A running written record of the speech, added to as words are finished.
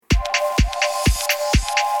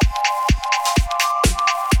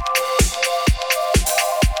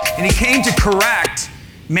and he came to correct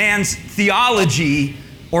man's theology,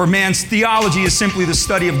 or man's theology is simply the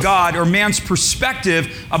study of God, or man's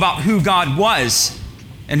perspective about who God was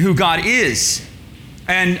and who God is.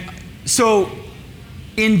 And so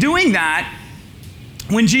in doing that,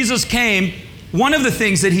 when Jesus came, one of the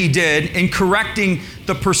things that he did in correcting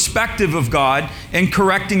the perspective of God and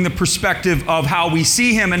correcting the perspective of how we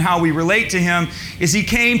see him and how we relate to him is he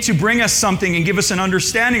came to bring us something and give us an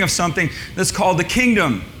understanding of something that's called the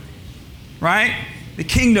kingdom. Right? The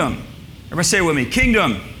kingdom. Everybody say it with me.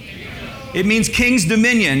 Kingdom. It means king's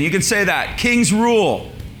dominion. You can say that. King's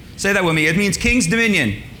rule. Say that with me. It means king's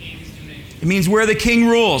dominion. It means where the king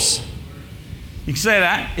rules. You can say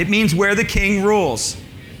that. It means where the king rules.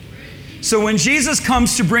 So when Jesus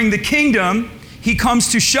comes to bring the kingdom, he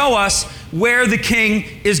comes to show us where the king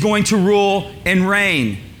is going to rule and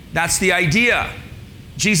reign. That's the idea.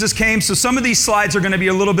 Jesus came, so some of these slides are going to be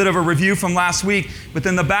a little bit of a review from last week, but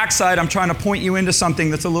then the backside, I'm trying to point you into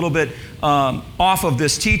something that's a little bit off of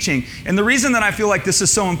this teaching. And the reason that I feel like this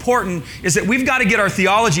is so important is that we've got to get our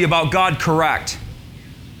theology about God correct.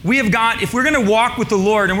 We have got, if we're going to walk with the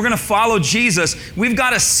Lord and we're going to follow Jesus, we've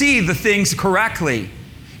got to see the things correctly.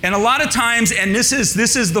 And a lot of times, and this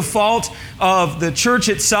is the fault of the church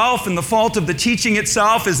itself and the fault of the teaching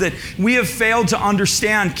itself, is that we have failed to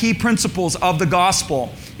understand key principles of the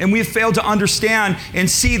gospel. And we have failed to understand and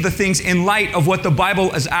see the things in light of what the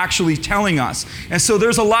Bible is actually telling us. And so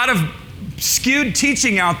there's a lot of skewed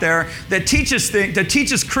teaching out there that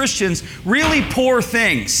teaches Christians really poor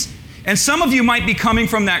things. And some of you might be coming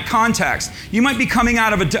from that context. You might be coming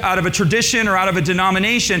out of a tradition or out of a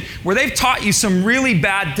denomination where they've taught you some really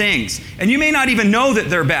bad things. And you may not even know that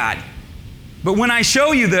they're bad. But when I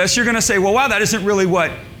show you this, you're going to say, well, wow, that isn't really what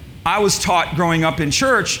I was taught growing up in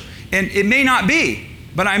church. And it may not be,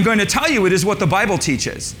 but I'm going to tell you it is what the Bible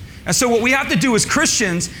teaches. And so what we have to do as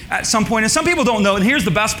Christians at some point, and some people don't know, and here's the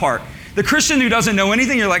best part. The Christian who doesn't know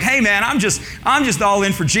anything, you're like, hey man, I'm just all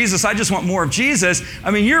in for Jesus. I just want more of Jesus.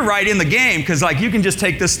 I mean, you're right in the game because like you can just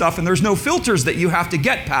take this stuff and there's no filters that you have to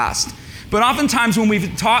get past. But oftentimes when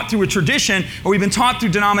we've taught through a tradition or we've been taught through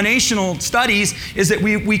denominational studies is that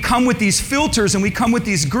we come with these filters and we come with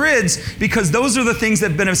these grids because those are the things that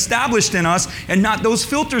have been established in us, and not those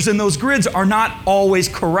filters and those grids are not always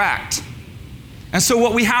correct. And so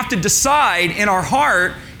what we have to decide in our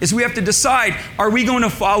heart is we have to decide, are we going to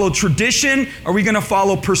follow tradition? Are we going to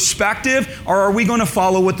follow perspective? Or are we going to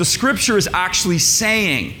follow what the Scripture is actually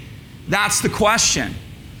saying? That's the question.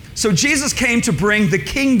 So Jesus came to bring the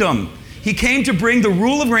kingdom. He came to bring the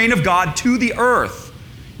rule and reign of God to the earth,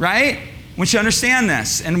 right? I want you to understand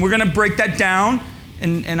this. And we're going to break that down,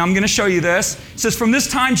 and I'm going to show you this. It says, from this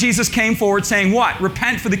time Jesus came forward saying what?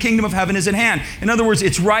 Repent, for the kingdom of heaven is at hand. In other words,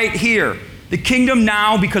 it's right here. The kingdom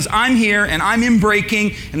now, because I'm here and I'm in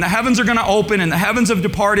breaking and the heavens are going to open and the heavens have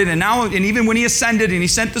departed, and now, and even when he ascended and he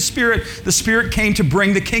sent the Spirit came to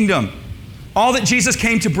bring the kingdom. All that Jesus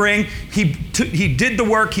came to bring, he did the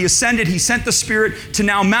work, he ascended, he sent the Spirit to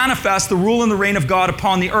now manifest the rule and the reign of God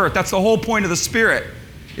upon the earth. That's the whole point of the Spirit,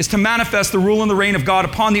 is to manifest the rule and the reign of God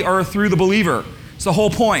upon the earth through the believer. It's the whole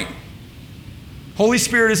point. Holy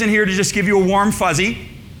Spirit isn't here to just give you a warm fuzzy.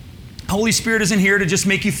 Holy Spirit isn't here to just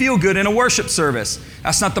make you feel good in a worship service.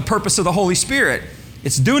 That's not the purpose of the Holy Spirit.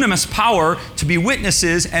 It's dunamis power to be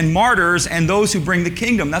witnesses and martyrs and those who bring the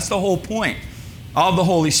kingdom. That's the whole point of the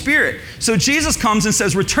Holy Spirit. So Jesus comes and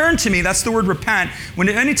says, return to me. That's the word repent.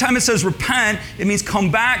 Anytime it says repent, it means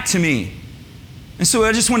come back to me. And so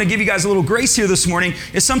I just want to give you guys a little grace here this morning,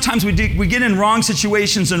 is sometimes we get in wrong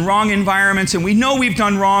situations and wrong environments, and we know we've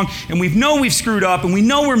done wrong, and we know we've screwed up, and we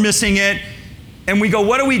know we're missing it. And we go,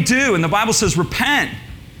 what do we do? And the Bible says repent.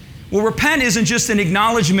 Well, repent isn't just an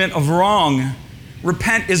acknowledgement of wrong.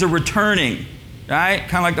 Repent is a returning, right?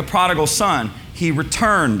 Kind of like the prodigal son. He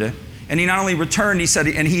returned. And he not only returned, he said,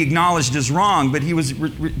 and he acknowledged his wrong, but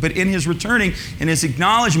but in his returning, in his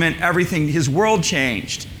acknowledgement, everything, his world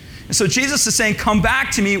changed. And so Jesus is saying, come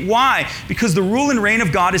back to me. Why? Because the rule and reign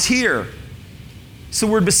of God is here. So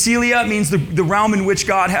the word basileia means the realm in which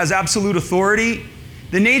God has absolute authority.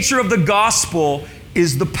 The nature of the gospel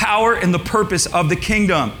is the power and the purpose of the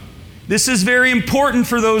kingdom. This is very important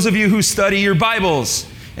for those of you who study your Bibles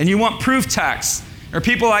and you want proof texts. Or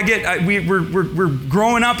people we're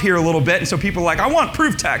growing up here a little bit, and so people are like, I want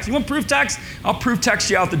proof text. You want proof text? I'll proof text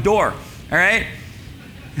you out the door, all right?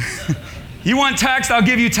 You want text? I'll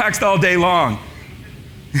give you text all day long.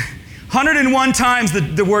 101 times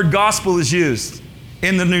the word gospel is used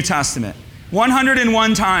in the New Testament.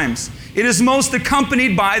 101 times. It is most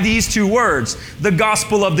accompanied by these two words, the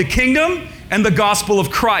gospel of the kingdom and the gospel of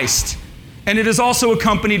Christ. And it is also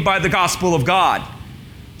accompanied by the gospel of God.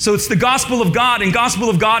 So it's the gospel of God and gospel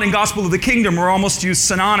of God and gospel of the kingdom are almost used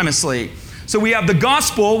synonymously. So we have the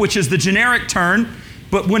gospel, which is the generic term,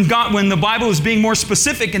 but when the Bible is being more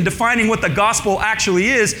specific in defining what the gospel actually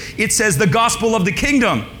is, it says the gospel of the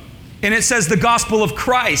kingdom, and it says the gospel of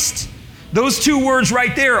Christ. Those two words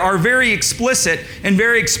right there are very explicit and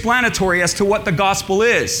very explanatory as to what the gospel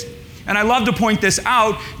is. And I love to point this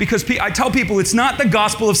out because I tell people it's not the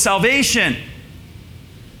gospel of salvation.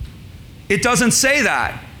 It doesn't say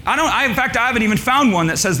that. In fact, I haven't even found one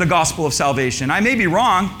that says the gospel of salvation. I may be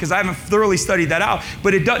wrong because I haven't thoroughly studied that out,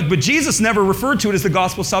 but Jesus never referred to it as the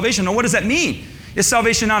gospel of salvation. Now, what does that mean? Is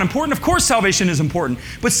salvation not important? Of course salvation is important,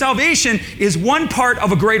 but salvation is one part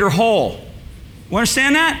of a greater whole. You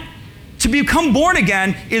understand that? To become born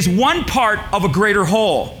again is one part of a greater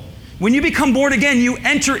whole. When you become born again, you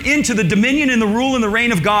enter into the dominion and the rule and the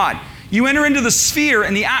reign of God. You enter into the sphere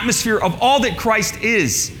and the atmosphere of all that Christ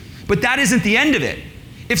is. But that isn't the end of it.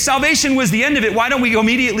 If salvation was the end of it, why don't we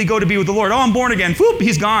immediately go to be with the Lord? Oh, I'm born again. Whoop,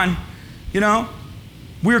 he's gone.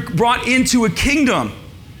 We're brought into a kingdom.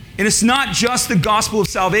 And it's not just the gospel of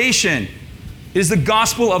salvation. It is the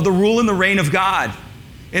gospel of the rule and the reign of God.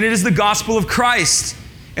 And it is the gospel of Christ.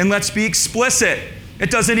 And let's be explicit. It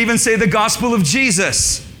doesn't even say the gospel of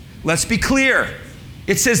Jesus. Let's be clear.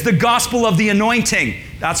 It says the gospel of the anointing.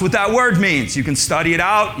 That's what that word means. You can study it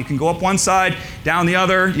out. You can go up one side, down the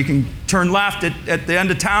other. You can turn left at the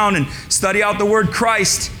end of town and study out the word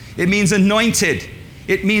Christ. It means anointed.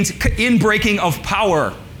 It means inbreaking of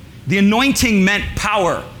power. The anointing meant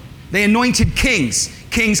power. They anointed kings.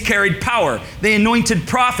 Kings carried power. They anointed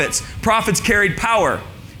prophets. Prophets carried power.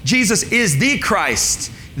 Jesus is the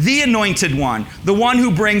Christ, the anointed one, the one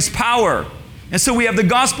who brings power. And so we have the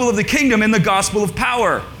gospel of the kingdom and the gospel of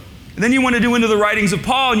power. And then you want to do into the writings of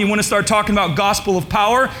Paul and you want to start talking about gospel of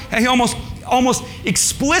power. And he almost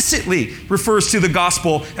explicitly refers to the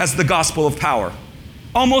gospel as the gospel of power.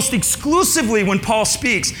 Almost exclusively when Paul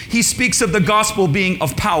speaks, he speaks of the gospel being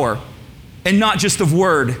of power and not just of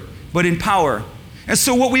word, but in power. And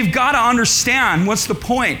so what we've got to understand, what's the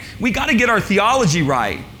point? We got to get our theology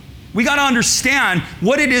right. We got to understand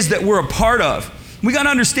what it is that we're a part of. We got to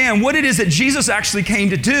understand what it is that Jesus actually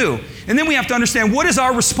came to do. And then we have to understand what is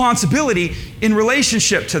our responsibility in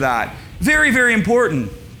relationship to that. Very, very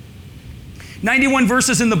important. 91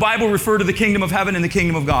 verses in the Bible refer to the kingdom of heaven and the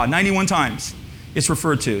kingdom of God. 91 times it's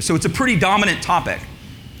referred to. So it's a pretty dominant topic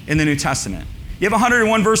in the New Testament. You have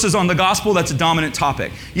 101 verses on the gospel, that's a dominant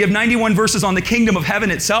topic. You have 91 verses on the kingdom of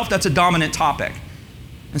heaven itself, that's a dominant topic.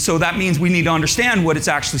 And so that means we need to understand what it's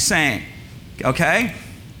actually saying. Okay?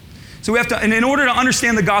 So we have to, and in order to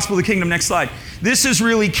understand the gospel of the kingdom, next slide, this is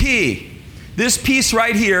really key. This piece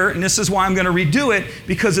right here, and this is why I'm going to redo it,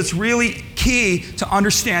 because it's really key to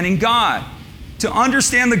understanding God. To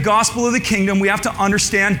understand the gospel of the kingdom, we have to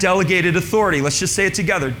understand delegated authority. Let's just say it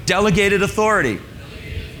together. Delegated authority.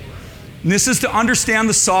 And this is to understand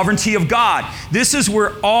the sovereignty of God. This is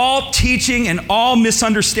where all teaching and all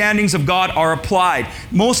misunderstandings of God are applied.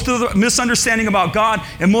 Most of the misunderstanding about God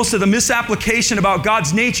and most of the misapplication about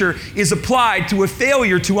God's nature is applied to a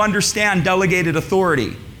failure to understand delegated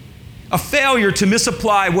authority. A failure to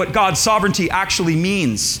misapply what God's sovereignty actually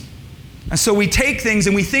means. And so we take things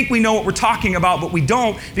and we think we know what we're talking about, but we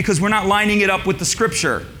don't because we're not lining it up with the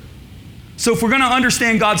scripture. So if we're going to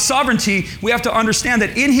understand God's sovereignty, we have to understand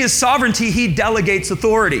that in his sovereignty, he delegates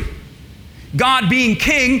authority. God being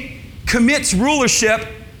king commits rulership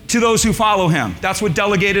to those who follow him. That's what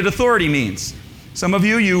delegated authority means. Some of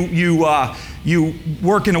you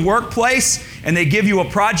work in a workplace and they give you a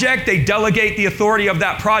project, they delegate the authority of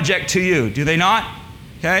that project to you. Do they not?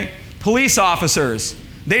 Okay? Police officers,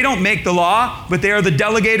 they don't make the law, but they are the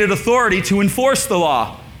delegated authority to enforce the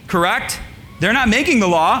law. Correct? They're not making the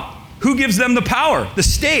law. Who gives them the power? The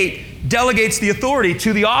state delegates the authority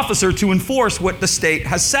to the officer to enforce what the state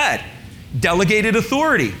has said. Delegated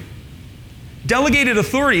authority. Delegated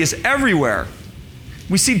authority is everywhere.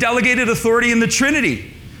 We see delegated authority in the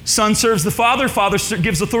Trinity. Son serves the Father, Father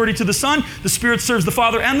gives authority to the Son, the Spirit serves the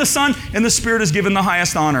Father and the Son, and the Spirit is given the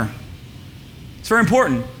highest honor. It's very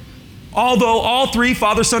important. Although all three,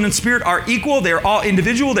 Father, Son, and Spirit, are equal, they are all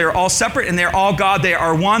individual, they are all separate, and they are all God, they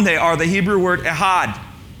are one, they are the Hebrew word ehad.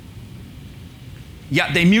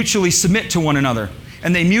 Yet they mutually submit to one another,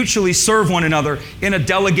 and they mutually serve one another in a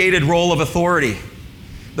delegated role of authority.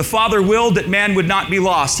 The Father willed that man would not be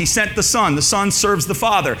lost. He sent the Son serves the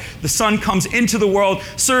Father. The Son comes into the world,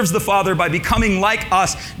 serves the Father by becoming like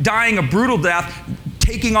us, dying a brutal death,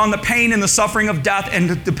 taking on the pain and the suffering of death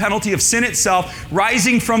and the penalty of sin itself,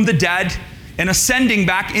 rising from the dead and ascending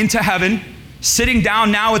back into heaven, sitting down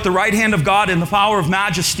now at the right hand of God in the power of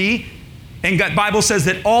majesty. And the Bible says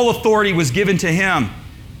that all authority was given to him,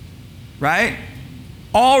 right?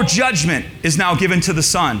 All judgment is now given to the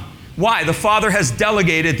Son. Why? The Father has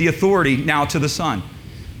delegated the authority now to the Son.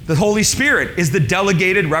 The Holy Spirit is the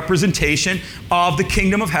delegated representation of the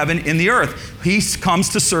kingdom of heaven in the earth. He comes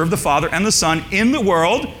to serve the Father and the Son in the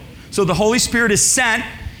world. So the Holy Spirit is sent,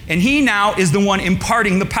 and he now is the one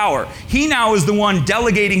imparting the power. He now is the one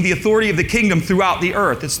delegating the authority of the kingdom throughout the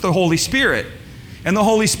earth. It's the Holy Spirit. And the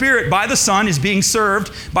Holy Spirit, by the Son, is being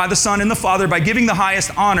served by the Son and the Father by giving the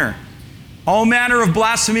highest honor. All manner of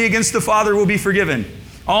blasphemy against the Father will be forgiven.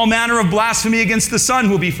 All manner of blasphemy against the Son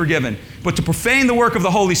will be forgiven. But to profane the work of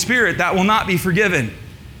the Holy Spirit, that will not be forgiven.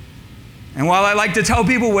 And while I like to tell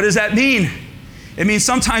people, what does that mean? It means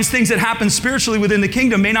sometimes things that happen spiritually within the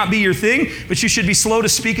kingdom may not be your thing, but you should be slow to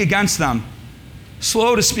speak against them.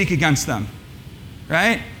 Slow to speak against them.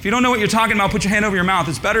 Right? If you don't know what you're talking about, put your hand over your mouth.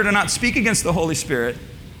 It's better to not speak against the Holy Spirit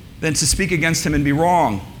than to speak against him and be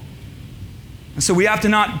wrong. And so we have to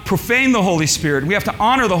not profane the Holy Spirit. We have to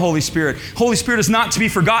honor the Holy Spirit. Holy Spirit is not to be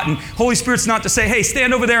forgotten. Holy Spirit's not to say, hey,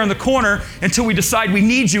 stand over there in the corner until we decide we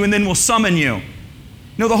need you and then we'll summon you.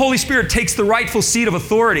 No, the Holy Spirit takes the rightful seat of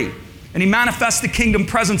authority and he manifests the kingdom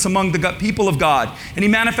presence among the people of God. And he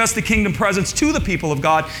manifests the kingdom presence to the people of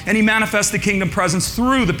God. And he manifests the kingdom presence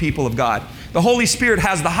through the people of God. The Holy Spirit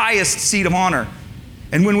has the highest seat of honor.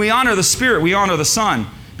 And when we honor the Spirit, we honor the Son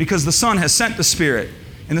because the Son has sent the Spirit.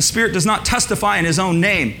 And the Spirit does not testify in his own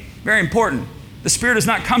name. Very important. The Spirit does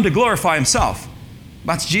not come to glorify himself.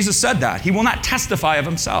 But Jesus said that. He will not testify of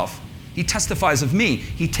himself. He testifies of me.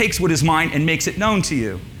 He takes what is mine and makes it known to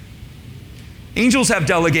you. Angels have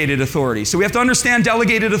delegated authority. So we have to understand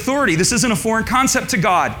delegated authority. This isn't a foreign concept to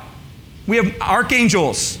God. We have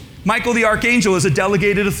archangels. Michael the archangel is a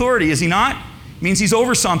delegated authority, is he not? It means he's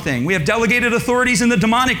over something. We have delegated authorities in the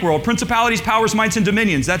demonic world. Principalities, powers, mights, and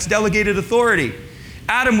dominions. That's delegated authority.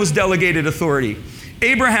 Adam was delegated authority.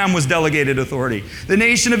 Abraham was delegated authority. The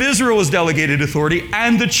nation of Israel was delegated authority.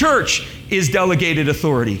 And the church is delegated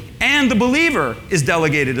authority. And the believer is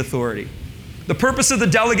delegated authority. The purpose of the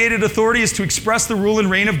delegated authority is to express the rule and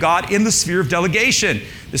reign of God in the sphere of delegation.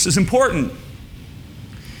 This is important.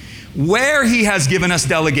 Where he has given us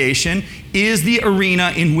delegation is the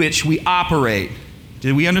arena in which we operate.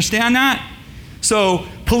 Did we understand that? So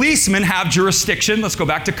policemen have jurisdiction. Let's go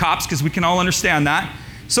back to cops because we can all understand that.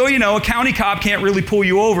 So, a county cop can't really pull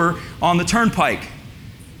you over on the turnpike,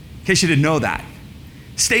 in case you didn't know that.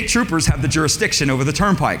 State troopers have the jurisdiction over the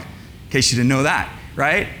turnpike, in case you didn't know that,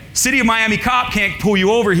 right? City of Miami cop can't pull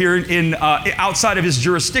you over here outside of his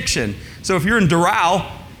jurisdiction. So if you're in Doral,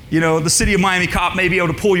 the City of Miami cop may be able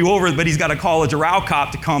to pull you over, but he's got to call a Doral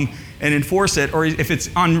cop to come and enforce it. Or if it's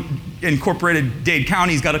unincorporated Dade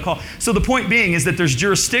County, he's got to call. So the point being is that there's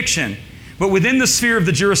jurisdiction. But within the sphere of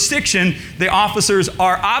the jurisdiction, the officers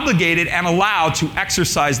are obligated and allowed to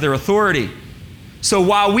exercise their authority. So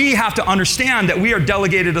while we have to understand that we are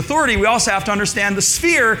delegated authority, we also have to understand the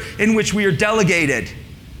sphere in which we are delegated.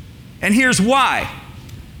 And here's why.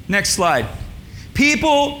 Next slide.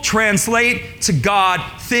 People translate to God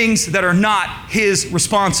things that are not his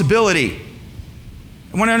responsibility.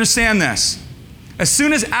 I want to understand this. As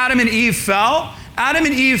soon as Adam and Eve fell,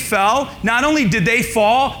 not only did they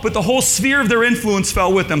fall, but the whole sphere of their influence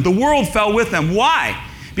fell with them. The world fell with them. Why?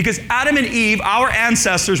 Because Adam and Eve, our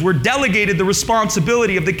ancestors, were delegated the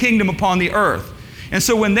responsibility of the kingdom upon the earth. And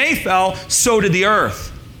so when they fell, so did the earth.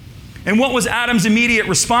 And what was Adam's immediate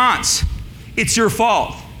response? It's your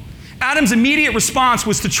fault. Adam's immediate response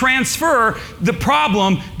was to transfer the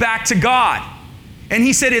problem back to God. And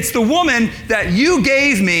he said, it's the woman that you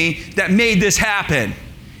gave me that made this happen.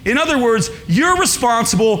 In other words, you're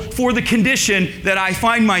responsible for the condition that I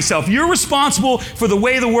find myself. You're responsible for the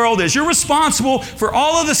way the world is. You're responsible for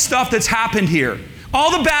all of the stuff that's happened here.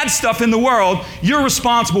 All the bad stuff in the world, you're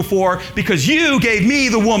responsible for because you gave me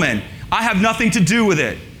the woman. I have nothing to do with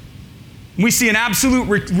it. We see an absolute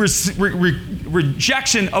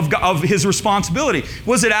rejection of his responsibility.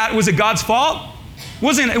 Was it God's fault?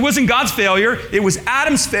 It wasn't God's failure. It was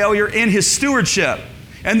Adam's failure in his stewardship.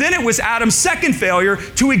 And then it was Adam's second failure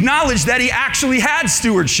to acknowledge that he actually had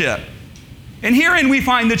stewardship. And herein we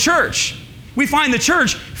find the church. We find the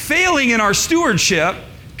church failing in our stewardship.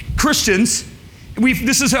 Christians,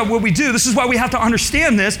 this is what we do. This is why we have to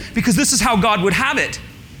understand this, because this is how God would have it.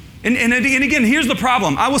 And again, here's the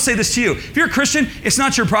problem. I will say this to you. If you're a Christian, it's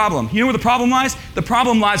not your problem. You know where the problem lies? The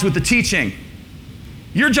problem lies with the teaching.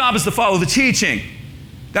 Your job is to follow the teaching.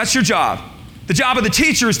 That's your job. The job of the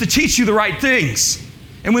teacher is to teach you the right things.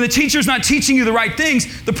 And when the teacher's not teaching you the right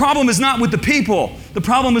things, the problem is not with the people. The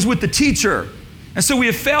problem is with the teacher. And so we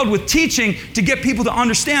have failed with teaching to get people to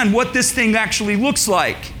understand what this thing actually looks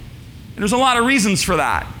like. And there's a lot of reasons for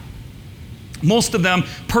that. Most of them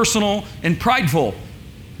personal and prideful.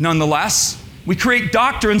 Nonetheless, we create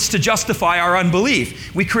doctrines to justify our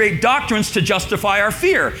unbelief. We create doctrines to justify our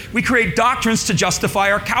fear. We create doctrines to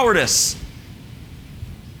justify our cowardice.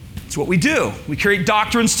 It's what we do. We create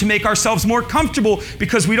doctrines to make ourselves more comfortable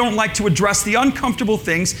because we don't like to address the uncomfortable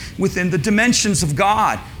things within the dimensions of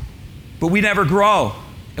God. But we never grow,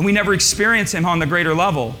 and we never experience Him on the greater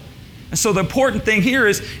level. And so the important thing here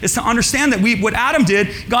is to understand that what Adam did,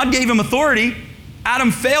 God gave him authority.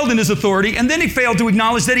 Adam failed in his authority, and then he failed to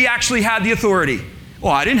acknowledge that he actually had the authority.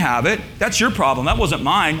 Well, I didn't have it. That's your problem. That wasn't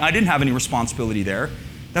mine. I didn't have any responsibility there.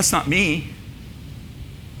 That's not me.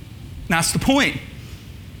 That's the point.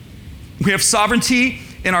 We have sovereignty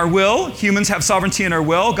in our will. Humans have sovereignty in our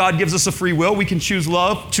will. God gives us a free will. We can choose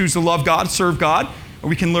to love God, serve God, or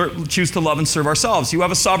we can choose to love and serve ourselves. You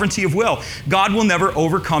have a sovereignty of will. God will never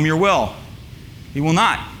overcome your will. He will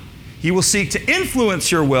not. He will seek to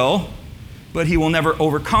influence your will, but He will never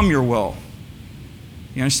overcome your will.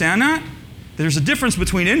 You understand that? There's a difference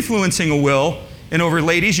between influencing a will, and over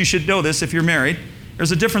ladies, you should know this if you're married.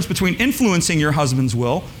 There's a difference between influencing your husband's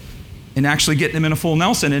will and actually getting him in a full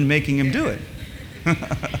Nelson and making him do it.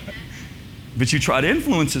 But you try to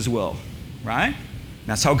influence his will, right?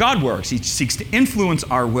 That's how God works. He seeks to influence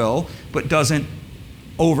our will, but doesn't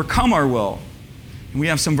overcome our will. And we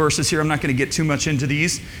have some verses here. I'm not going to get too much into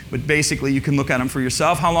these, but basically you can look at them for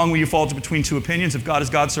yourself. How long will you fall between two opinions? If God is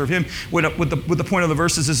God, serve Him. What the point of the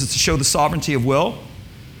verses is to show the sovereignty of will.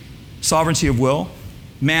 Sovereignty of will.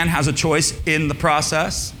 Man has a choice in the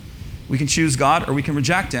process. We can choose God or we can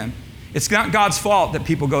reject Him. It's not God's fault that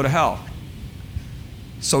people go to hell.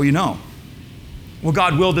 So you know. Well,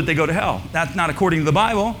 God willed that they go to hell. That's not according to the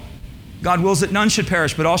Bible. God wills that none should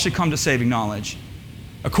perish, but all should come to saving knowledge.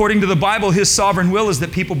 According to the Bible, His sovereign will is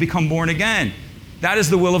that people become born again. That is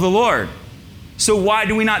the will of the Lord. So why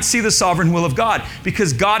do we not see the sovereign will of God?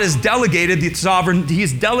 Because God has delegated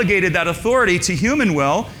He's delegated that authority to human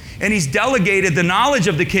will, and He's delegated the knowledge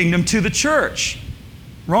of the kingdom to the church.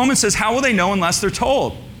 Romans says, how will they know unless they're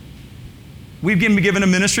told? We've been given a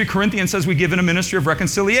ministry. Corinthians says we've given a ministry of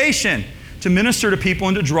reconciliation to minister to people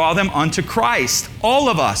and to draw them unto Christ. All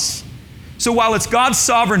of us. So while it's God's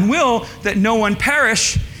sovereign will that no one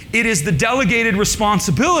perish, it is the delegated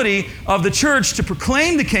responsibility of the church to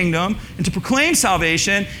proclaim the kingdom and to proclaim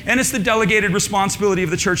salvation, and it's the delegated responsibility of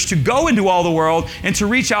the church to go into all the world and to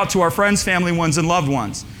reach out to our friends, family ones, and loved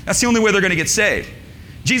ones. That's the only way they're going to get saved.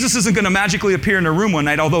 Jesus isn't going to magically appear in a room one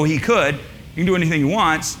night, although He could. He can do anything He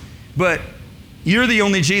wants, but you're the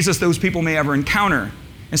only Jesus those people may ever encounter.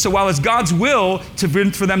 And so while it's God's will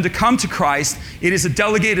for them to come to Christ, it is a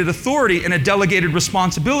delegated authority and a delegated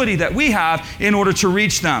responsibility that we have in order to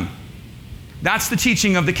reach them. That's the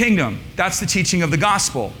teaching of the kingdom. That's the teaching of the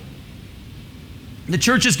gospel. The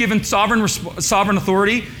church is given sovereign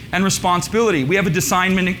authority and responsibility. We have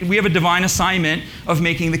a divine assignment of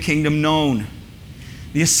making the kingdom known.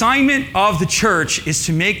 The assignment of the church is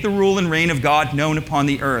to make the rule and reign of God known upon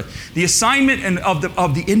the earth. The assignment of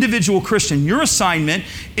the individual Christian, your assignment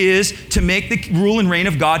is to make the rule and reign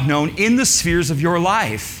of God known in the spheres of your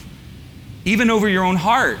life, even over your own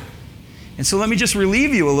heart. And so let me just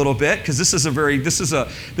relieve you a little bit, because this is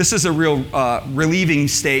a real relieving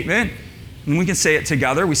statement. And we can say it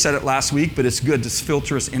together. We said it last week, but it's good to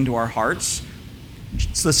filter us into our hearts.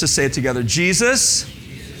 So let's just say it together. Jesus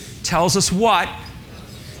tells us what,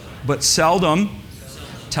 but seldom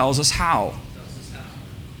tells us how.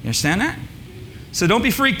 You understand that? So don't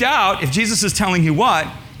be freaked out if Jesus is telling you what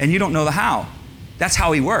and you don't know the how. That's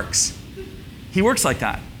how He works. He works like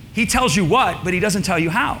that. He tells you what, but He doesn't tell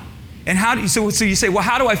you how. And how do you, so you say, well,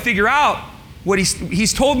 how do I figure out what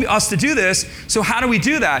He's told us to do this, so how do we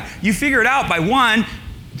do that? You figure it out by one,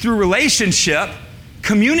 through relationship,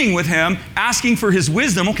 communing with Him, asking for His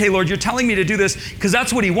wisdom. Okay, Lord, you're telling me to do this because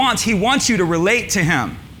that's what He wants. He wants you to relate to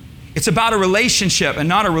Him. It's about a relationship and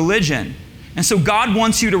not a religion. And so God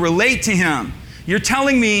wants you to relate to Him. You're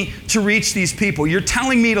telling me to reach these people. You're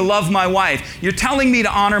telling me to love my wife. You're telling me to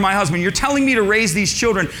honor my husband. You're telling me to raise these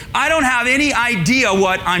children. I don't have any idea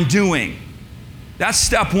what I'm doing. That's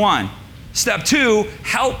step one. Step two,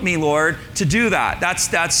 help me, Lord, to do that.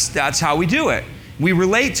 That's how we do it. We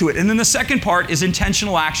relate to it. And then the second part is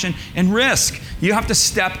intentional action and risk. You have to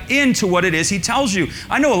step into what it is He tells you.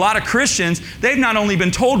 I know a lot of Christians, they've not only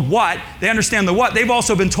been told what, they understand the what, they've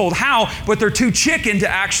also been told how, but they're too chicken to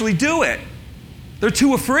actually do it. They're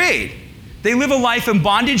too afraid. They live a life in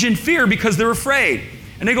bondage and fear because they're afraid.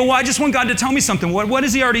 And they go, well, I just want God to tell me something. What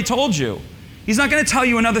has He already told you? He's not going to tell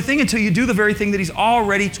you another thing until you do the very thing that he's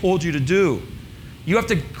already told you to do. You have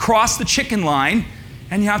to cross the chicken line,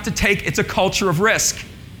 and you have to take, it's a culture of risk.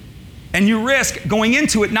 And you risk going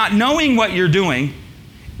into it not knowing what you're doing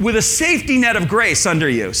with a safety net of grace under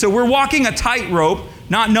you. So we're walking a tightrope,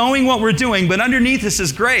 not knowing what we're doing, but underneath this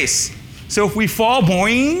is grace. So if we fall,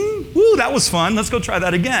 boing, woo, that was fun. Let's go try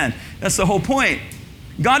that again. That's the whole point.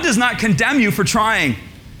 God does not condemn you for trying.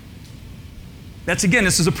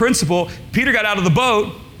 This is a principle. Peter got out of the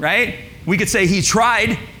boat, right? We could say he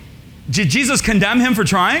tried. Did Jesus condemn him for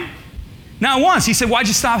trying? Not once. He said, why'd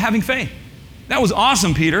you stop having faith? That was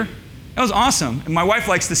awesome, Peter. That was awesome. And my wife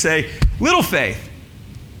likes to say, little faith.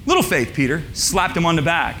 Little faith, Peter. Slapped him on the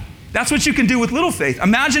back. That's what you can do with little faith.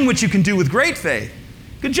 Imagine what you can do with great faith.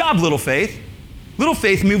 Good job, little faith. Little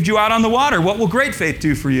faith moved you out on the water. What will great faith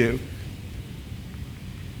do for you?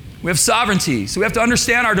 We have sovereignty. So we have to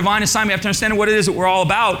understand our divine assignment. We have to understand what it is that we're all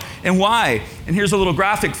about and why. And here's a little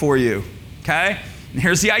graphic for you, okay? And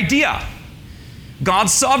here's the idea.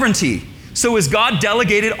 God's sovereignty. So has God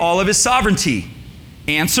delegated all of his sovereignty?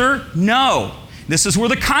 Answer, no. This is where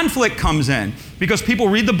the conflict comes in, because people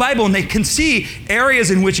read the Bible and they can see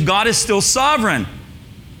areas in which God is still sovereign.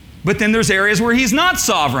 But then there's areas where he's not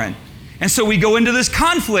sovereign. And so we go into this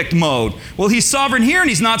conflict mode. Well, he's sovereign here and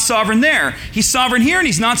he's not sovereign there. He's sovereign here and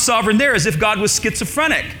he's not sovereign there, as if God was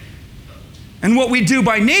schizophrenic. And what we do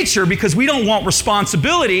by nature, because we don't want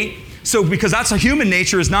responsibility, so because that's a human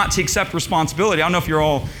nature, is not to accept responsibility. I don't know if you're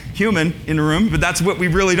all human in the room, but that's what we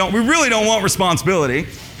really don't. We really don't want responsibility.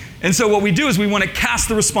 And so what we do is we want to cast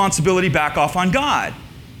the responsibility back off on God,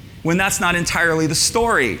 when that's not entirely the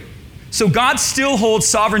story. So God still holds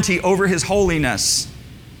sovereignty over his holiness.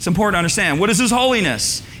 It's important to understand. What is his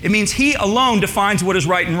holiness? It means he alone defines what is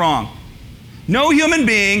right and wrong. No human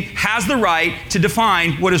being has the right to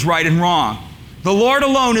define what is right and wrong. The Lord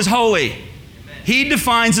alone is holy. He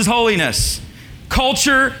defines his holiness.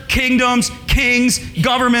 Culture, kingdoms, kings,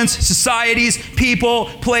 governments, societies, people,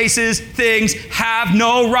 places, things have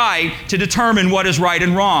no right to determine what is right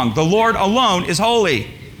and wrong. The Lord alone is holy.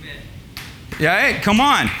 Yeah, come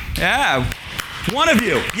on. Yeah. One of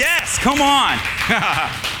you. Yes, come on.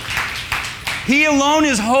 He alone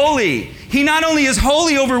is holy. He not only is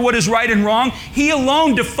holy over what is right and wrong, he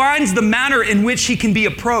alone defines the manner in which he can be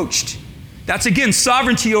approached. That's again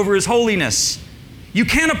sovereignty over his holiness. You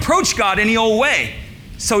can't approach God any old way.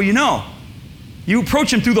 So you know. You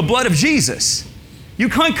approach him through the blood of Jesus. You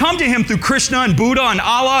can't come to him through Krishna and Buddha and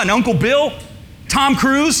Allah and Uncle Bill, Tom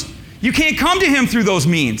Cruise. You can't come to him through those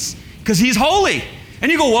means because he's holy.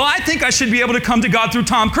 And you go, well, I think I should be able to come to God through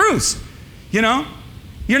Tom Cruise. You know?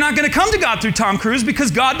 You're not going to come to God through Tom Cruise because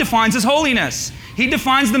God defines his holiness. He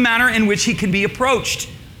defines the manner in which he can be approached.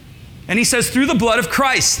 And he says, through the blood of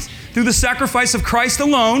Christ, through the sacrifice of Christ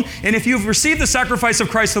alone. And if you've received the sacrifice of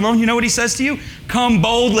Christ alone, you know what he says to you? Come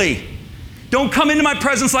boldly. Don't come into my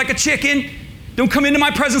presence like a chicken. Don't come into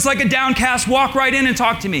my presence like a downcast. Walk right in and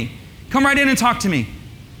talk to me. Come right in and talk to me.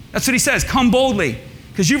 That's what he says. Come boldly.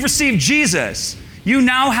 Because you've received Jesus. You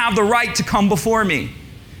now have the right to come before me.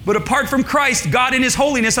 But apart from Christ, God in his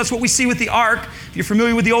holiness, that's what we see with the ark. If you're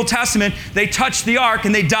familiar with the Old Testament, they touched the ark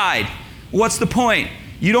and they died. What's the point?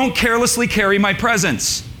 You don't carelessly carry my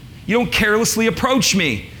presence. You don't carelessly approach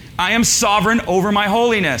me. I am sovereign over my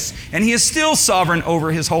holiness. And he is still sovereign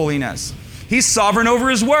over his holiness. He's sovereign over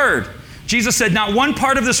his word. Jesus said, not one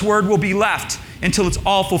part of this word will be left until it's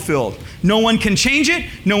all fulfilled. No one can change it.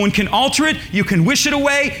 No one can alter it. You can wish it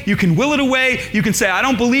away. You can will it away. You can say, I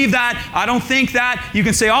don't believe that. I don't think that. You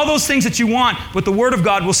can say all those things that you want, but the word of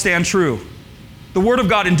God will stand true. The word of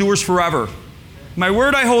God endures forever. My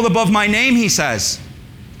word I hold above my name, he says.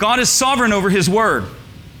 God is sovereign over his word.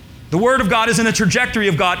 The word of God is in a trajectory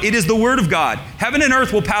of God. It is the word of God. Heaven and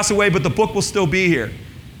earth will pass away, but the book will still be here.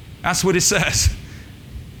 That's what it says.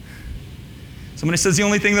 Somebody says the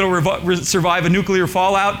only thing that will survive a nuclear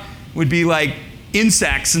fallout would be like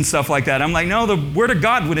insects and stuff like that. I'm like, no, the word of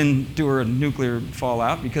God would endure a nuclear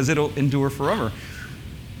fallout because it'll endure forever.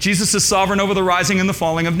 Jesus is sovereign over the rising and the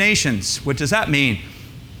falling of nations. What does that mean?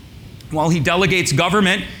 While he delegates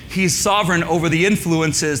government, he's sovereign over the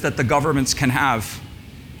influences that the governments can have.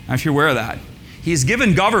 Now, if you're aware of that. He's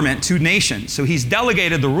given government to nations. So he's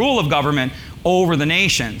delegated the rule of government over the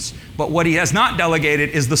nations. But what he has not delegated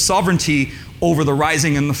is the sovereignty over the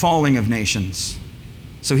rising and the falling of nations.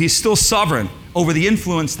 So he's still sovereign over the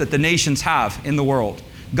influence that the nations have in the world.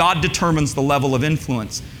 God determines the level of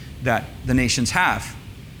influence that the nations have.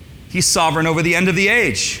 He's sovereign over the end of the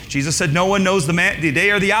age. Jesus said, no one knows the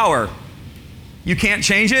day or the hour. You can't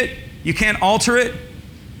change it. You can't alter it.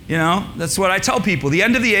 You know, that's what I tell people. The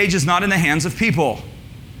end of the age is not in the hands of people.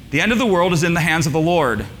 The end of the world is in the hands of the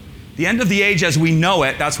Lord. The end of the age as we know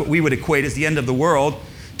it, that's what we would equate as the end of the world.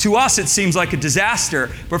 To us, it seems like a disaster,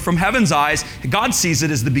 but from heaven's eyes, God sees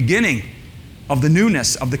it as the beginning of the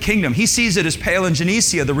newness of the kingdom. He sees it as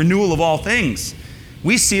palingenesia, the renewal of all things.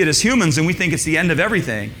 We see it as humans and we think it's the end of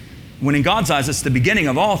everything, when in God's eyes, it's the beginning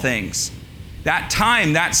of all things. That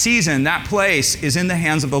time, that season, that place is in the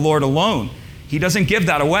hands of the Lord alone. He doesn't give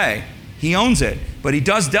that away. He owns it, but he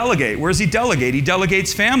does delegate. Where does he delegate? He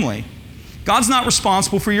delegates family. God's not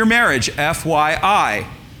responsible for your marriage, FYI.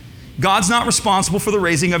 God's not responsible for the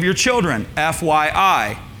raising of your children,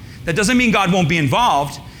 FYI. That doesn't mean God won't be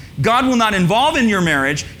involved. God will not involve in your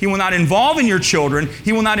marriage. He will not involve in your children.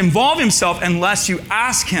 He will not involve himself unless you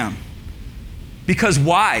ask him. Because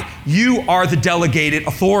why? You are the delegated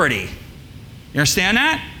authority. You understand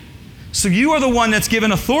that? So you are the one that's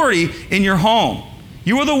given authority in your home.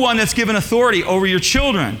 You are the one that's given authority over your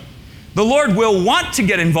children. The Lord will want to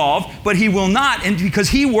get involved, but he will not, and because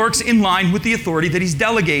he works in line with the authority that he's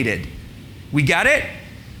delegated. We get it?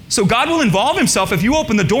 So God will involve himself. If you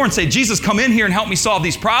open the door and say, Jesus, come in here and help me solve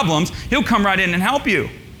these problems, he'll come right in and help you.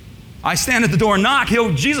 I stand at the door and knock.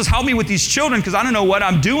 Jesus, help me with these children because I don't know what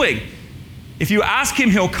I'm doing. If you ask him,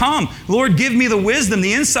 he'll come. Lord, give me the wisdom,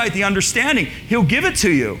 the insight, the understanding. He'll give it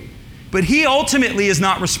to you. But he ultimately is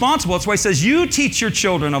not responsible. That's why he says, you teach your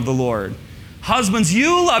children of the Lord. Husbands,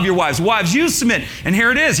 you love your wives. Wives, you submit. And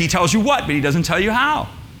here it is. He tells you what, but he doesn't tell you how.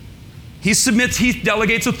 He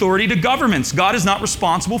delegates authority to governments. God is not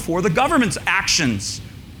responsible for the government's actions.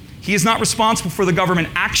 He is not responsible for the government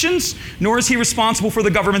actions, nor is he responsible for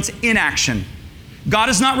the government's inaction. God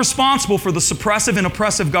is not responsible for the suppressive and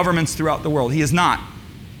oppressive governments throughout the world. He is not.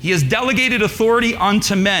 He has delegated authority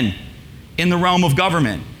unto men in the realm of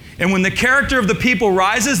government. And when the character of the people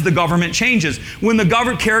rises, the government changes. When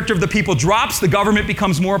the character of the people drops, the government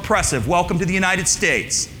becomes more oppressive. Welcome to the United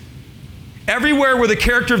States. Everywhere where the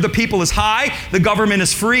character of the people is high, the government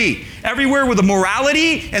is free. Everywhere where the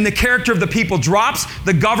morality and the character of the people drops,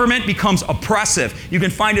 the government becomes oppressive. You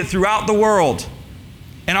can find it throughout the world.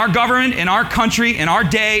 And our government, in our country, in our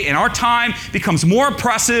day, in our time, becomes more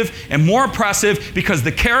oppressive because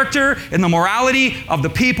the character and the morality of the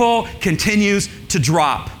people continues to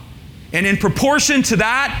drop. And in proportion to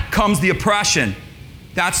that comes the oppression.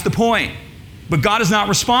 That's the point. But God is not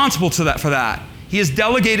responsible for that. He has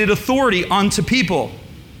delegated authority unto people.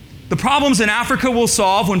 The problems in Africa will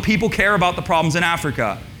solve when people care about the problems in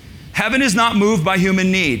Africa. Heaven is not moved by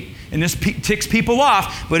human need. And this ticks people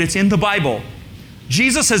off, but it's in the Bible.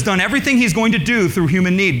 Jesus has done everything he's going to do through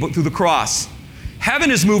human need, but through the cross.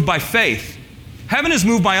 Heaven is moved by faith. Heaven is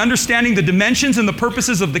moved by understanding the dimensions and the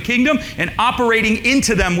purposes of the kingdom and operating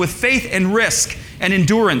into them with faith and risk and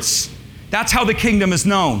endurance. That's how the kingdom is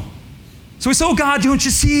known. So we say, oh God, don't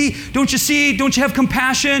you see? Don't you have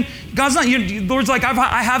compassion? God's not, the Lord's like,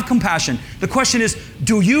 I have compassion. The question is,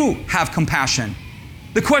 do you have compassion?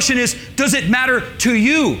 The question is, does it matter to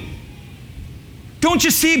you? Don't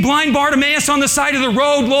you see blind Bartimaeus on the side of the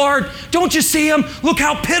road, Lord? Don't you see him? Look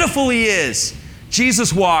how pitiful he is.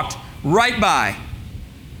 Jesus walked right by.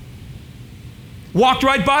 Walked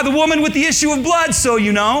right by the woman with the issue of blood, so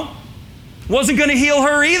you know. Wasn't going to heal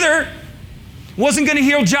her either. Wasn't going to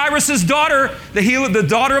heal Jairus' daughter, the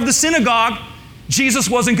daughter of the synagogue. Jesus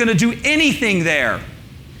wasn't going to do anything there.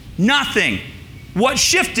 Nothing. What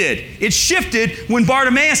shifted? It shifted when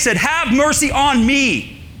Bartimaeus said, have mercy on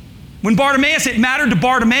me. When Bartimaeus, it mattered to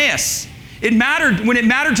Bartimaeus. It mattered when it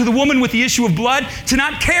mattered to the woman with the issue of blood to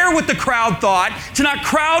not care what the crowd thought, to not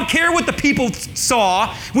care what the people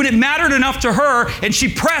saw. When it mattered enough to her and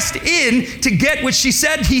she pressed in to get what she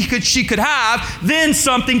said she could have, then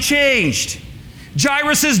something changed.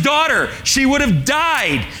 Jairus' daughter, she would have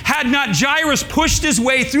died had not Jairus pushed his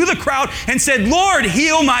way through the crowd and said, Lord,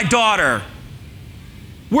 heal my daughter.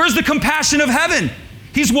 Where's the compassion of heaven?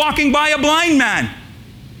 He's walking by a blind man.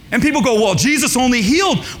 And people go, well, Jesus only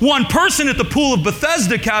healed one person at the pool of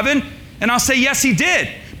Bethesda, Kevin. And I'll say, yes, he did.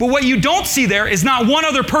 But what you don't see there is not one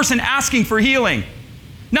other person asking for healing.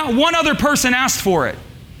 Not one other person asked for it.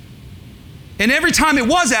 And every time it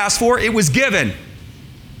was asked for, it was given.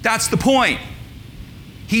 That's the point.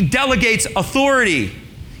 He delegates authority.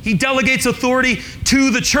 He delegates authority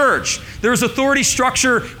to the church. There's authority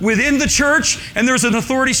structure within the church, and there's an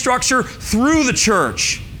authority structure through the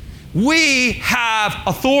church. We have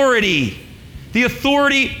authority, the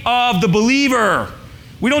authority of the believer.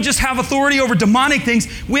 We don't just have authority over demonic things.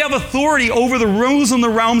 We have authority over the rules and the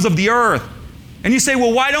realms of the earth. And you say,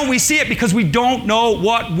 well, why don't we see it? Because we don't know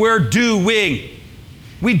what we're doing.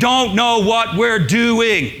 We don't know what we're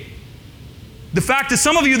doing. The fact that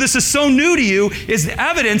some of you, this is so new to you, is the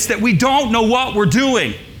evidence that we don't know what we're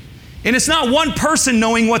doing. And it's not one person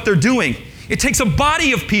knowing what they're doing. It takes a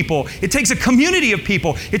body of people. It takes a community of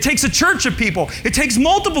people. It takes a church of people. It takes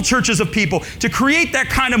multiple churches of people to create that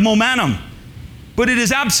kind of momentum. But it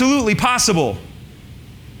is absolutely possible.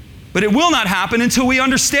 But it will not happen until we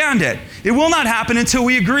understand it. It will not happen until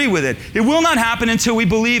we agree with it. It will not happen until we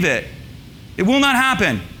believe it. It will not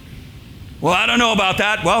happen. Well, I don't know about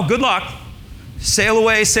that. Well, good luck. Sail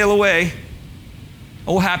away, sail away.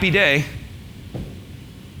 Oh, happy day.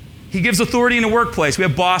 He gives authority in the workplace. We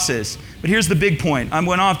have bosses. But here's the big point. I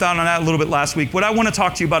went off down on that a little bit last week. What I want to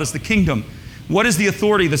talk to you about is the kingdom. What is the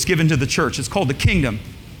authority that's given to the church? It's called the kingdom.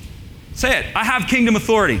 Say it. I have kingdom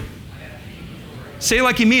authority. Say it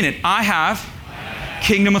like you mean it. I have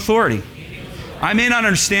kingdom authority. I may not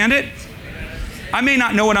understand it. I may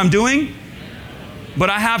not know what I'm doing, but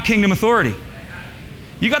I have kingdom authority.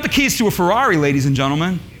 You got the keys to a Ferrari, ladies and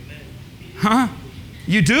gentlemen. Huh?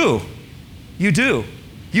 You do. You do.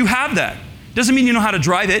 You have that. Doesn't mean you know how to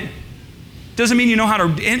drive it. Doesn't mean you know how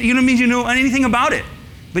to, you don't mean you know anything about it.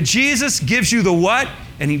 But Jesus gives you the what,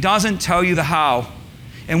 and he doesn't tell you the how.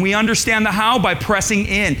 And we understand the how by pressing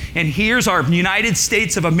in. And here's our United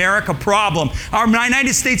States of America problem. Our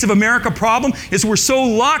United States of America problem is we're so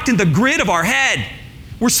locked in the grid of our head.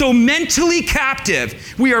 We're so mentally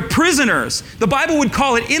captive. We are prisoners. The Bible would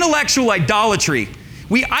call it intellectual idolatry.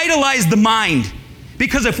 We idolize the mind.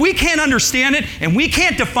 Because if we can't understand it and we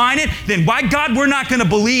can't define it, then by God, we're not going to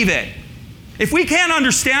believe it. If we can't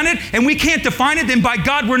understand it and we can't define it, then by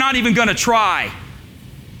God, we're not even going to try.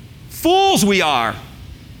 Fools we are.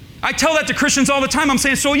 I tell that to Christians all the time. I'm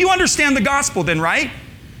saying, so you understand the gospel then, right?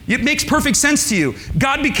 It makes perfect sense to you.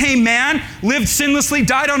 God became man, lived sinlessly,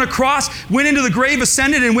 died on a cross, went into the grave,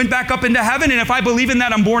 ascended, and went back up into heaven. And if I believe in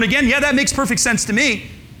that, I'm born again. Yeah, that makes perfect sense to me.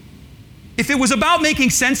 If it was about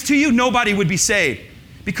making sense to you, nobody would be saved.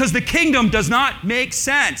 Because the kingdom does not make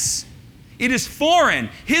sense. It is foreign.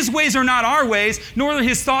 His ways are not our ways, nor are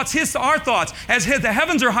his thoughts our thoughts. As the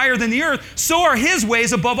heavens are higher than the earth, so are his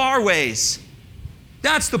ways above our ways.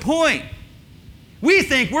 That's the point. We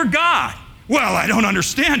think we're God. Well, I don't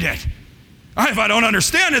understand it. If I don't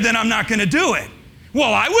understand it, then I'm not going to do it.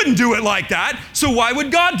 Well, I wouldn't do it like that, so why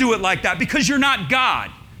would God do it like that? Because you're not God.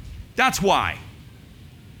 That's why.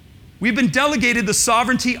 We've been delegated the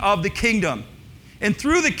sovereignty of the kingdom. And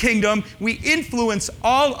through the kingdom, we influence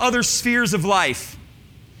all other spheres of life.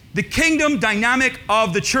 The kingdom dynamic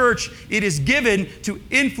of the church, it is given to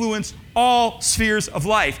influence all spheres of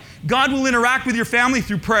life. God will interact with your family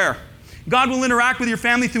through prayer. God will interact with your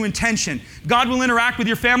family through intention. God will interact with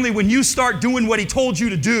your family when you start doing what he told you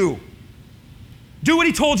to do. Do what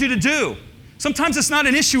he told you to do. Sometimes it's not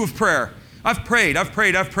an issue of prayer. I've prayed. Well, have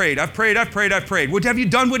you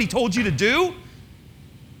done what he told you to do?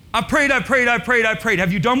 I've prayed.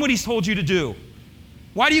 Have you done what he's told you to do?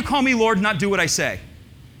 Why do you call me Lord and not do what I say?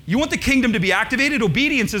 You want the kingdom to be activated?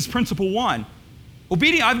 Obedience is principle one.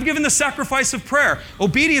 I've given the sacrifice of prayer.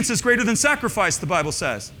 Obedience is greater than sacrifice, the Bible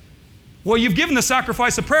says. Well, you've given the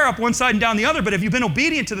sacrifice of prayer up one side and down the other, but have you been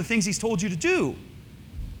obedient to the things he's told you to do?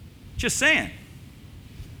 Just saying.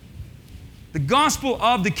 The gospel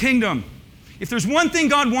of the kingdom. If there's one thing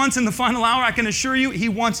God wants in the final hour, I can assure you, he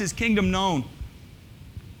wants his kingdom known.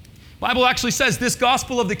 The Bible actually says this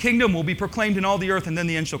gospel of the kingdom will be proclaimed in all the earth and then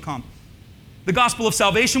the end shall come. The gospel of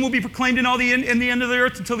salvation will be proclaimed in the end of the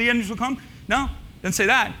earth until the end shall come? No, doesn't say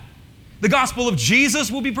that. The gospel of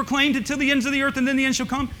Jesus will be proclaimed until the ends of the earth and then the end shall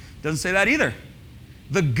come? Doesn't say that either.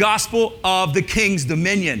 The gospel of the king's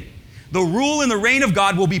dominion. The rule and the reign of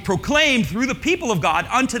God will be proclaimed through the people of God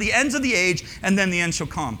unto the ends of the age, and then the end shall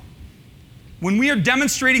come. When we are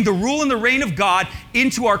demonstrating the rule and the reign of God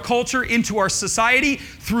into our culture, into our society,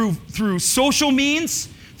 through social means,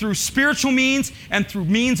 through spiritual means, and through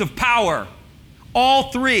means of power.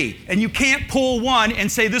 All three. And you can't pull one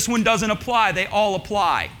and say this one doesn't apply. They all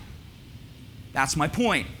apply. That's my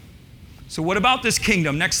point. So what about this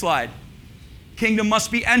kingdom? Next slide. Kingdom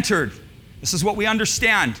must be entered. This is what we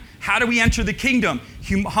understand. How do we enter the kingdom?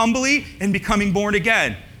 Humbly and becoming born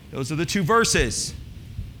again. Those are the two verses.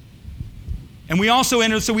 And we also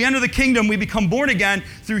enter the kingdom, we become born again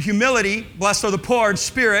through humility. Blessed are the poor in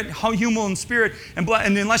spirit, humble in spirit. And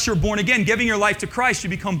unless you're born again, giving your life to Christ, you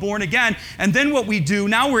become born again. And then what we do,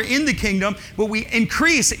 now we're in the kingdom, but we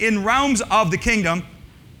increase in realms of the kingdom.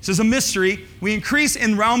 This is a mystery. We increase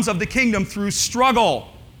in realms of the kingdom through struggle.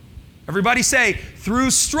 Everybody say,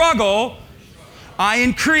 through struggle, I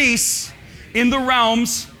increase in the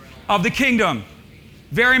realms of the kingdom.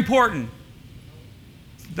 Very important.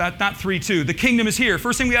 Not 3-2. The kingdom is here.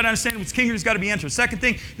 First thing we got to understand is the kingdom has got to be entered. Second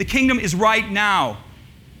thing, the kingdom is right now.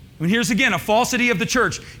 And here's again a falsity of the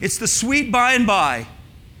church. It's the sweet by and by.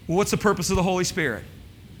 Well, what's the purpose of the Holy Spirit?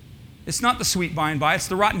 It's not the sweet by and by, it's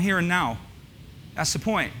the rotten here and now. That's the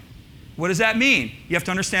point. What does that mean? You have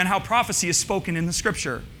to understand how prophecy is spoken in the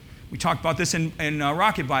Scripture. We talked about this in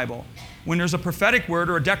Rocket Bible. When there's a prophetic word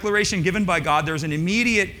or a declaration given by God, there's an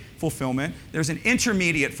immediate fulfillment, there's an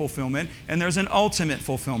intermediate fulfillment, and there's an ultimate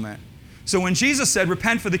fulfillment. So when Jesus said,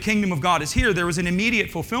 repent for the kingdom of God is here, there was an immediate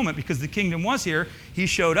fulfillment because the kingdom was here. He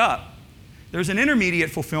showed up. There's an intermediate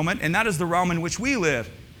fulfillment, and that is the realm in which we live.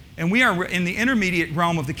 And we are in the intermediate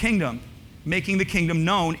realm of the kingdom, making the kingdom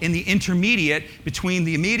known in the intermediate between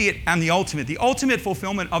the immediate and the ultimate. The ultimate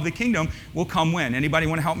fulfillment of the kingdom will come when? Anybody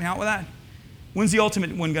want to help me out with that? When's the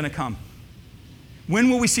ultimate one going to come? When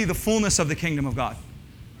will we see the fullness of the kingdom of God?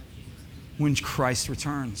 When Christ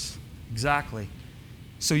returns. Exactly.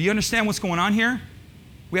 So you understand what's going on here?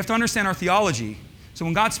 We have to understand our theology. So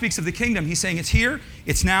when God speaks of the kingdom, he's saying it's here,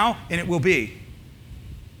 it's now, and it will be.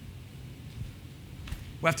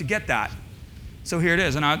 We have to get that. So here it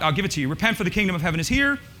is, and I'll give it to you. Repent, for the kingdom of heaven is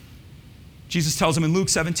here. Jesus tells them in Luke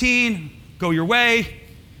 17, go your way.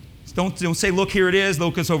 Don't say, look, here it is,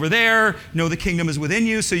 look, it's over there. No, the kingdom is within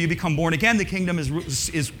you, so you become born again. The kingdom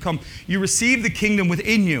is come. You receive the kingdom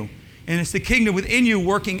within you, and it's the kingdom within you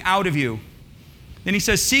working out of you. Then he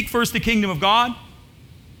says, seek first the kingdom of God,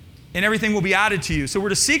 and everything will be added to you. So we're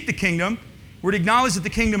to seek the kingdom. We're to acknowledge that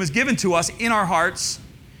the kingdom is given to us in our hearts.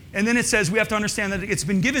 And then it says we have to understand that it's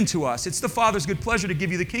been given to us. It's the Father's good pleasure to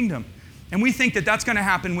give you the kingdom. And we think that that's going to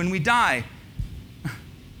happen when we die.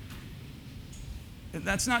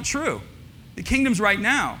 That's not true. The kingdom's right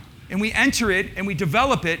now. And we enter it, and we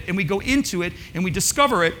develop it, and we go into it, and we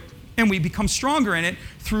discover it, and we become stronger in it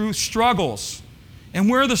through struggles. And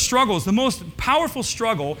where are the struggles? The most powerful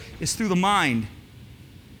struggle is through the mind.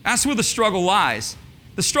 That's where the struggle lies.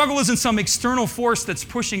 The struggle isn't some external force that's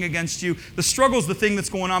pushing against you. The struggle is the thing that's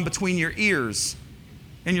going on between your ears.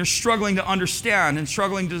 And you're struggling to understand and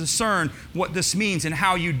struggling to discern what this means and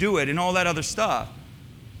how you do it and all that other stuff.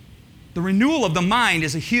 The renewal of the mind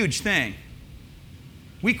is a huge thing.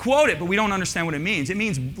 We quote it, but we don't understand what it means. It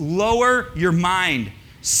means lower your mind.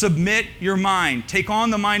 Submit your mind. Take on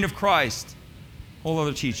the mind of Christ. Whole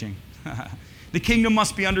other teaching. The kingdom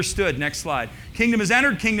must be understood. Next slide. Kingdom is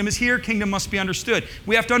entered, kingdom is here, kingdom must be understood.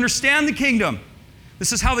 We have to understand the kingdom.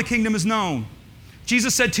 This is how the kingdom is known.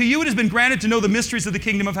 Jesus said, to you it has been granted to know the mysteries of the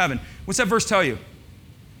kingdom of heaven. What's that verse tell you?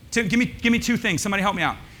 Give me two things. Somebody help me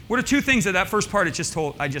out. What are two things that first part I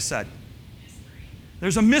just said? Mystery.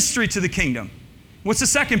 There's a mystery to the kingdom. What's the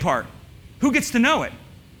second part? Who gets to know it?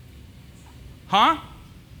 Huh?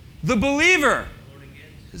 The believer.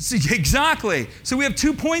 Exactly. So we have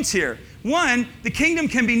 2 points here. One, the kingdom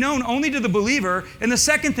can be known only to the believer. And the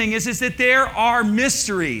second thing is that there are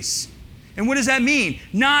mysteries. And what does that mean?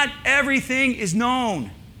 Not everything is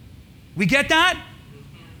known. We get that?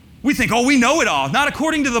 We think, oh, we know it all. Not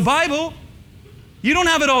according to the Bible. You don't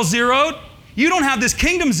have it all zeroed. You don't have this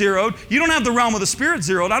kingdom zeroed. You don't have the realm of the Spirit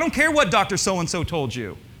zeroed. I don't care what Dr. So-and-so told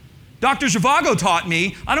you. Dr. Zhivago taught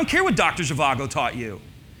me. I don't care what Dr. Zhivago taught you.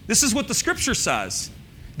 This is what the Scripture says.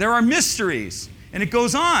 There are mysteries. And it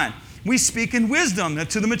goes on. We speak in wisdom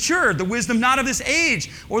to the mature, the wisdom not of this age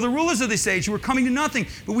or the rulers of this age who are coming to nothing.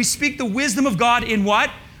 But we speak the wisdom of God in what?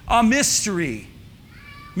 A mystery.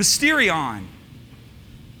 Mysterion.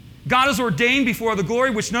 God has ordained before the glory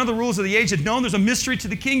which none of the rulers of the age had known. There's a mystery to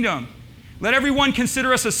the kingdom. Let everyone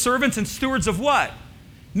consider us as servants and stewards of what?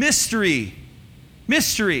 Mystery.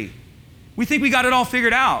 Mystery. We think we got it all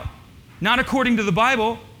figured out. Not according to the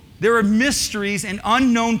Bible. There are mysteries and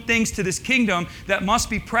unknown things to this kingdom that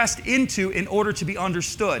must be pressed into in order to be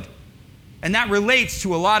understood. And that relates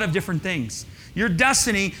to a lot of different things. Your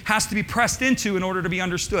destiny has to be pressed into in order to be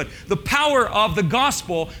understood. The power of the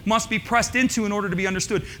gospel must be pressed into in order to be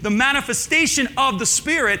understood. The manifestation of the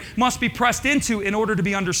Spirit must be pressed into in order to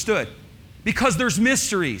be understood. Because there's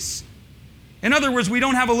mysteries. In other words, we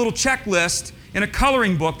don't have a little checklist in a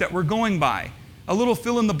coloring book that we're going by. A little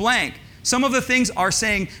fill in the blank. Some of the things are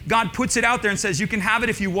saying God puts it out there and says you can have it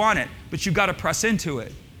if you want it, but you've got to press into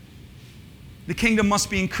it. The kingdom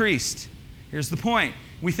must be increased. Here's the point.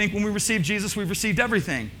 We think when we receive Jesus, we've received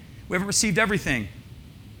everything. We haven't received everything.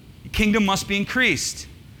 The kingdom must be increased.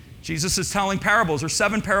 Jesus is telling parables or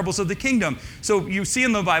 7 parables of the kingdom. So you see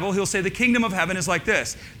in the Bible, he'll say the kingdom of heaven is like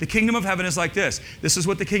this. The kingdom of heaven is like this. This is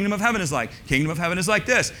what the kingdom of heaven is like. Kingdom of heaven is like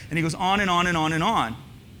this. And he goes on and on and on and on.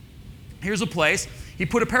 Here's a place. He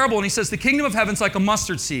put a parable and he says, the kingdom of heaven is like a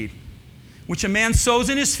mustard seed, which a man sows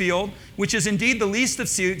in his field, which is indeed the least of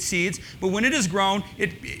seeds, but when it is grown,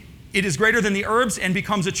 It is greater than the herbs and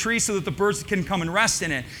becomes a tree so that the birds can come and rest in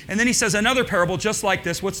it. And then he says another parable just like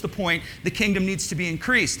this. What's the point? The kingdom needs to be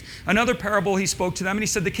increased. Another parable he spoke to them, and he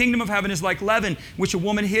said, the kingdom of heaven is like leaven, which a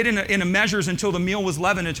woman hid in a measures until the meal was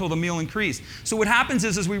leavened, until the meal increased. So what happens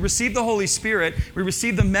is, as we receive the Holy Spirit, we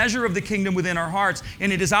receive the measure of the kingdom within our hearts,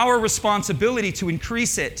 and it is our responsibility to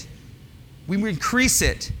increase it. We increase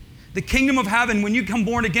it. The kingdom of heaven, when you come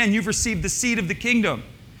born again, you've received the seed of the kingdom.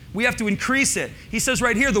 We have to increase it. He says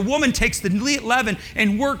right here, the woman takes the leaven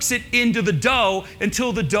and works it into the dough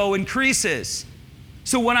until the dough increases.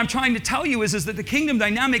 So what I'm trying to tell you is that the kingdom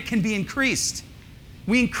dynamic can be increased.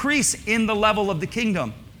 We increase in the level of the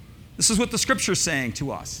kingdom. This is what the scripture is saying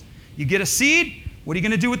to us. You get a seed, what are you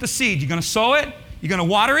going to do with the seed? You're going to sow it, you're going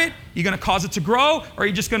to water it, you're going to cause it to grow, or are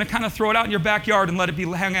you just going to kind of throw it out in your backyard and let it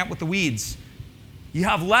hang out with the weeds? You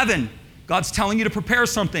have leaven. God's telling you to prepare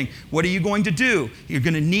something. What are you going to do? You're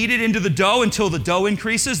going to knead it into the dough until the dough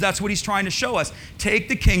increases. That's what he's trying to show us. Take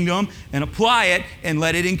the kingdom and apply it and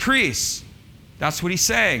let it increase. That's what he's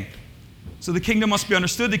saying. So the kingdom must be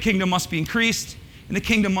understood, the kingdom must be increased, and the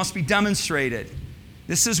kingdom must be demonstrated.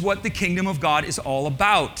 This is what the kingdom of God is all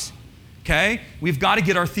about. Okay? We've got to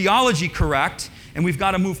get our theology correct, and we've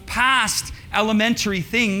got to move past elementary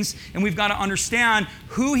things, and we've got to understand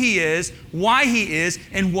who he is, why he is,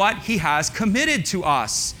 and what he has committed to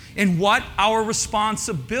us, and what our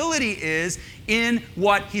responsibility is in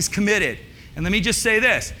what he's committed. And let me just say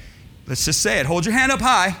this. Let's just say it. Hold your hand up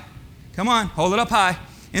high. Come on, hold it up high.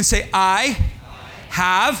 And say, I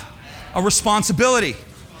have a responsibility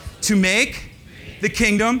to make the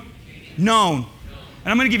kingdom known.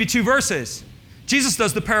 And I'm going to give you 2 verses. Jesus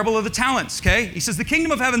does the parable of the talents, okay? He says the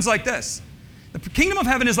kingdom of heaven's like this. The kingdom of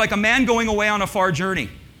heaven is like a man going away on a far journey.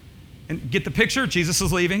 And get the picture? Jesus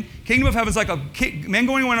is leaving. Kingdom of heaven is like a man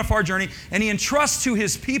going away on a far journey, and he entrusts to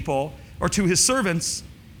his people, or to his servants,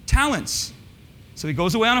 talents. So he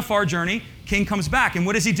goes away on a far journey. King comes back. And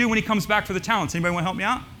what does he do when he comes back for the talents? Anybody want to help me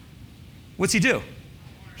out? What's he do?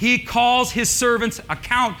 He calls his servants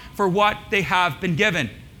account for what they have been given.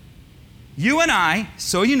 You and I,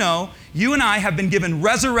 so you know, you and I have been given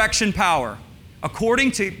resurrection power.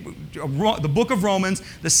 According to the book of Romans,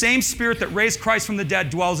 the same spirit that raised Christ from the dead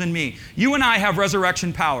dwells in me. You and I have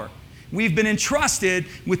resurrection power. We've been entrusted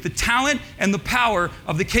with the talent and the power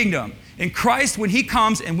of the kingdom. And Christ, when he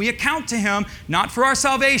comes and we account to him, not for our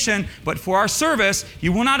salvation, but for our service,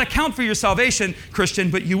 you will not account for your salvation, Christian,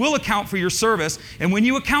 but you will account for your service. And when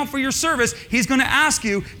you account for your service, he's going to ask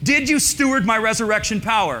you, did you steward my resurrection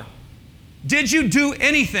power? Did you do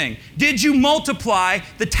anything? Did you multiply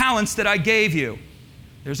the talents that I gave you?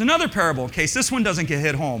 There's another parable in case this one doesn't get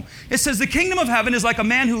hit home. It says the kingdom of heaven is like a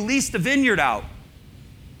man who leased a vineyard out.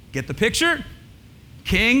 Get the picture?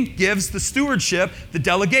 King gives the stewardship, the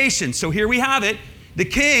delegation. So here we have it. The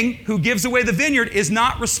king who gives away the vineyard is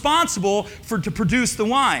not responsible to produce the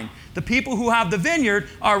wine. The people who have the vineyard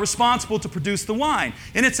are responsible to produce the wine.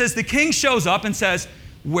 And it says the king shows up and says,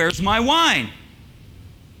 "Where's my wine?"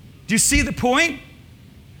 Do you see the point?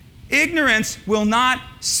 Ignorance will not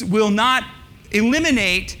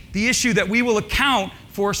eliminate the issue that we will account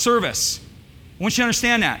for service. I want you to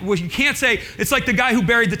understand that. Well, you can't say, it's like the guy who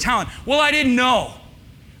buried the talent. Well, I didn't know.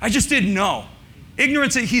 I just didn't know.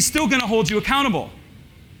 Ignorance, he's still going to hold you accountable.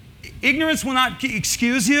 Ignorance will not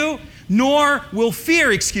excuse you, nor will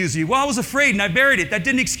fear excuse you. Well, I was afraid and I buried it. That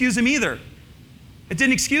didn't excuse him either. It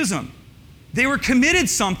didn't excuse him. They were committed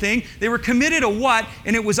something, they were committed a what,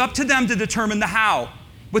 and it was up to them to determine the how.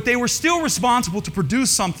 But they were still responsible to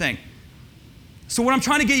produce something. So what I'm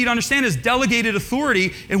trying to get you to understand is delegated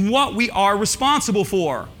authority in what we are responsible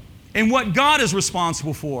for and what God is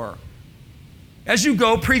responsible for. As you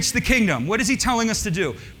go, preach the kingdom. What is he telling us to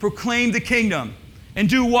do? Proclaim the kingdom. And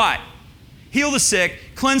do what? Heal the sick,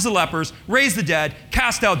 cleanse the lepers, raise the dead,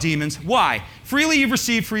 cast out demons. Why? Freely you've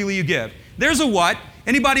received, freely you give. There's a what.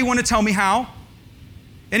 Anybody want to tell me how?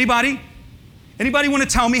 Anybody? Anybody want to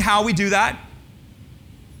tell me how we do that?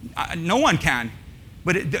 No one can.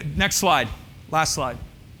 But next slide. Last slide.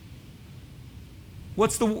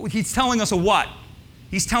 He's telling us a what?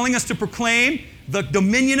 He's telling us to proclaim the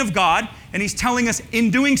dominion of God, and he's telling us in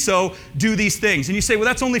doing so, do these things. And you say, well,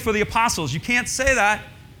 that's only for the apostles. You can't say that.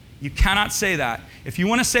 You cannot say that. If you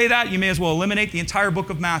want to say that, you may as well eliminate the entire book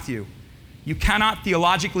of Matthew. You cannot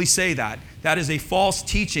theologically say that. That is a false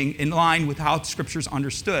teaching in line with how Scripture's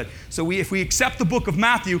understood. So if we accept the book of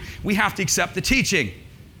Matthew, we have to accept the teaching.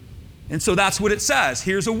 And so that's what it says.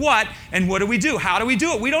 Here's a what, and what do we do? How do we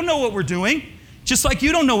do it? We don't know what we're doing. Just like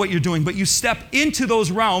you don't know what you're doing, but you step into those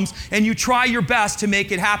realms and you try your best to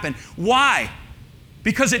make it happen. Why?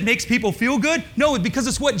 Because it makes people feel good? No, because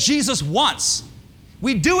it's what Jesus wants.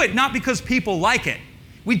 We do it not because people like it.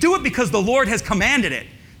 We do it because the Lord has commanded it.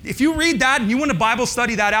 If you read that and you want to Bible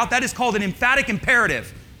study that out, that is called an emphatic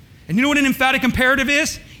imperative. And you know what an emphatic imperative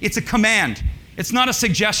is? It's a command. It's not a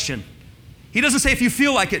suggestion. He doesn't say if you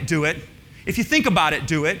feel like it, do it. If you think about it,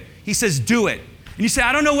 do it. He says do it. And you say,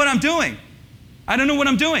 I don't know what I'm doing. I don't know what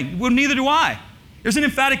I'm doing. Well, neither do I. There's an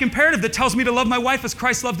emphatic imperative that tells me to love my wife as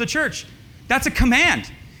Christ loved the church. That's a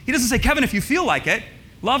command. He doesn't say, Kevin, if you feel like it,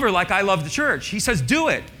 love her like I love the church. He says, do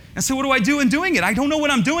it. And so what do I do in doing it? I don't know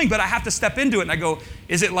what I'm doing, but I have to step into it. And I go,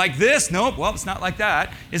 is it like this? Nope, well, it's not like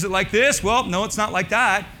that. Is it like this? Well, no, it's not like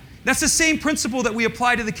that. That's the same principle that we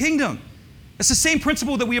apply to the kingdom. It's the same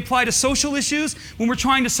principle that we apply to social issues when we're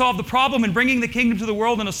trying to solve the problem and bringing the kingdom to the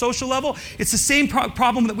world on a social level. It's the same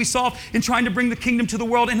problem that we solve in trying to bring the kingdom to the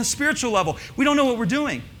world in a spiritual level. We don't know what we're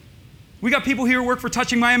doing. We got people here who work for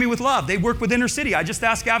Touching Miami with Love. They work with Inner City. I just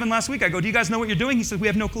asked Gavin last week, I go, do you guys know what you're doing? He says, we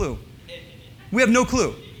have no clue. We have no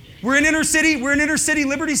clue. We're in Inner City,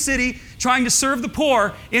 Liberty City, trying to serve the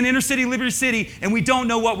poor in Inner City, Liberty City, and we don't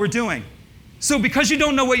know what we're doing. So because you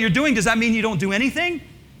don't know what you're doing, does that mean you don't do anything?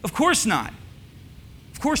 Of course not.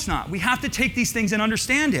 Of course not. We have to take these things and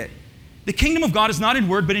understand it. The kingdom of God is not in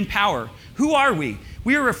word, but in power. Who are we?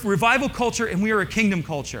 We are a revival culture and we are a kingdom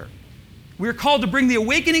culture. We are called to bring the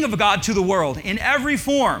awakening of God to the world in every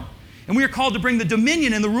form. And we are called to bring the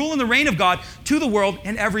dominion and the rule and the reign of God to the world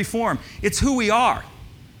in every form. It's who we are.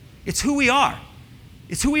 It's who we are.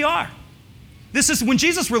 It's who we are. This is when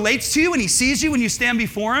Jesus relates to you and he sees you when you stand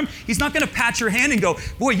before him, he's not going to pat your hand and go,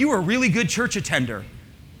 boy, you are a really good church attender.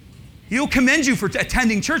 He'll commend you for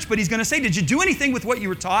attending church, but he's going to say, did you do anything with what you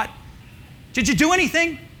were taught? Did you do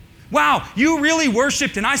anything? Wow, you really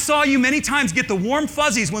worshiped, and I saw you many times get the warm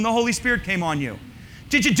fuzzies when the Holy Spirit came on you.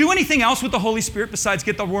 Did you do anything else with the Holy Spirit besides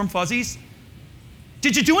get the warm fuzzies?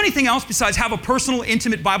 Did you do anything else besides have a personal,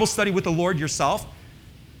 intimate Bible study with the Lord yourself?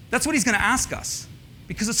 That's what he's going to ask us,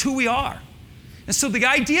 because it's who we are. And so the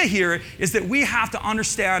idea here is that we have to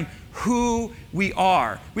understand who we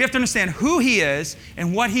are. We have to understand who he is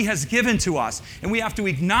and what he has given to us. And we have to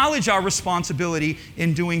acknowledge our responsibility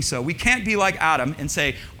in doing so. We can't be like Adam and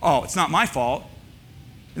say, oh, it's not my fault.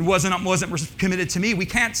 It wasn't committed to me. We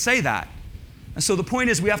can't say that. And so the point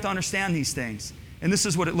is we have to understand these things. And this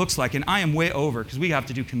is what it looks like. And I am way over because we have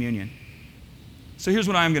to do communion. So here's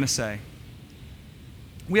what I'm going to say.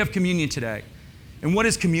 We have communion today. And what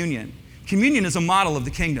is communion? Communion is a model of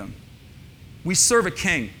the kingdom. We serve a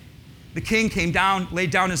king. The king came down,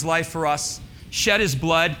 laid down his life for us, shed his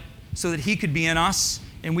blood so that he could be in us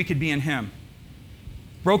and we could be in him.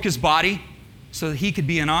 Broke his body so that he could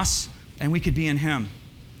be in us and we could be in him.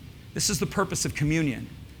 This is the purpose of communion.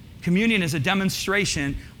 Communion is a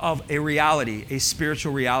demonstration of a reality, a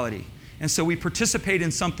spiritual reality. And so we participate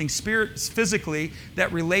in something physically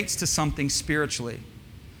that relates to something spiritually.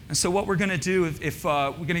 And so what we're going to do, if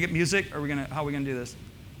we're going to get music, how are we going to do this?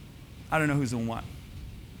 I don't know who's doing what.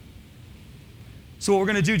 So what we're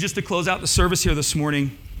going to do just to close out the service here this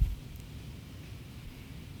morning,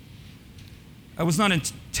 I was not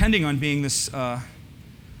intending on being this,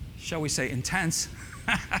 shall we say, intense.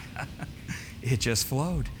 It just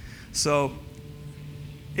flowed. So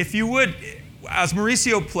if you would, as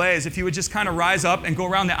Mauricio plays, if you would just kind of rise up and go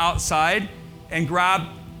around the outside and grab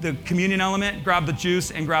the communion element, grab the juice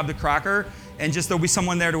and grab the cracker, and just there'll be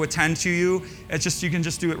someone there to attend to you. It's just, you can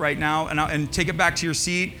just do it right now and take it back to your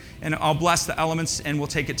seat, and I'll bless the elements and we'll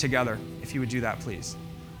take it together. If you would do that, please.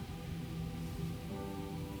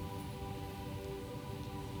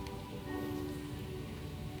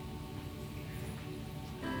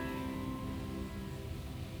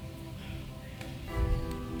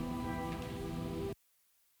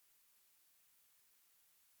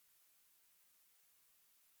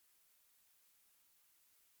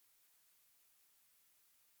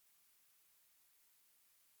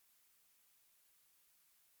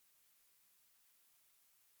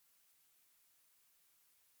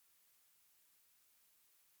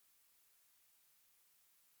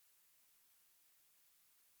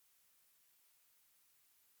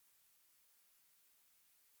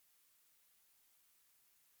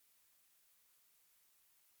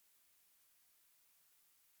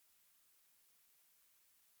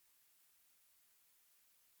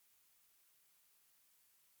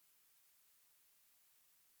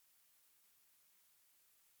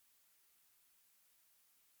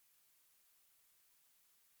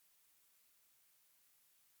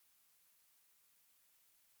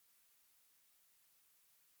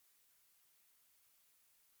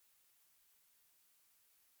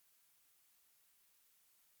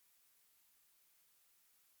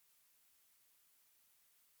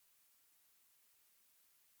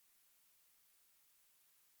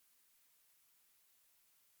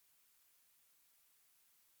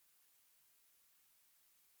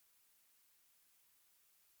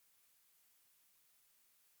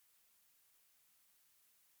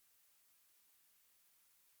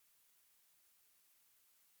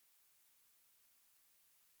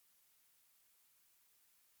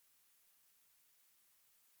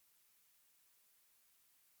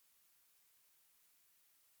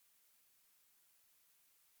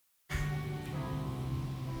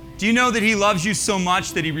 Do you know that he loves you so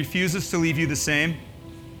much that he refuses to leave you the same?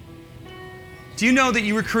 Do you know that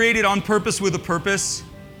you were created on purpose with a purpose,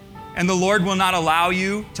 and the Lord will not allow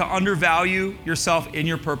you to undervalue yourself in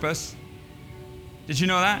your purpose? Did you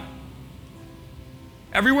know that?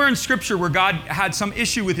 Everywhere in Scripture where God had some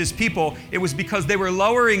issue with his people, it was because they were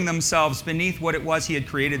lowering themselves beneath what it was he had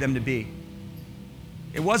created them to be.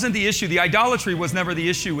 It wasn't the issue. The idolatry was never the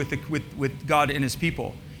issue with God and his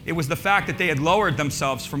people. It was the fact that they had lowered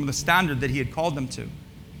themselves from the standard that he had called them to.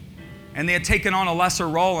 And they had taken on a lesser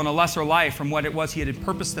role and a lesser life from what it was he had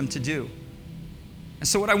purposed them to do. And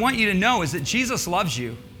so what I want you to know is that Jesus loves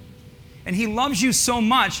you. And he loves you so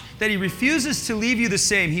much that he refuses to leave you the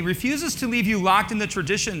same. He refuses to leave you locked in the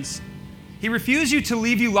traditions. He refuses to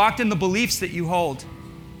leave you locked in the beliefs that you hold.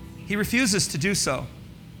 He refuses to do so.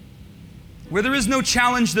 Where there is no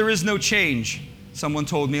challenge, there is no change, someone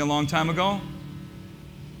told me a long time ago.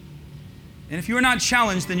 And if you are not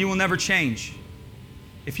challenged, then you will never change.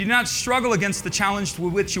 If you do not struggle against the challenge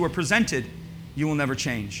with which you are presented, you will never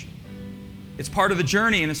change. It's part of the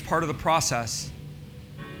journey and it's part of the process.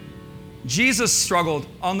 Jesus struggled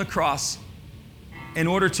on the cross in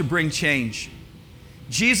order to bring change.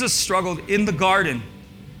 Jesus struggled in the garden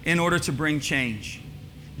in order to bring change.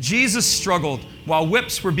 Jesus struggled while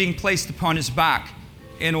whips were being placed upon his back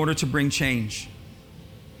in order to bring change.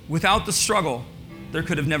 Without the struggle, there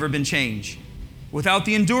could have never been change. Without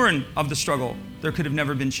the endurance of the struggle, there could have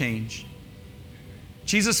never been change.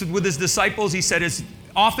 Jesus, with his disciples, he said, as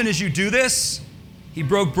often as you do this, he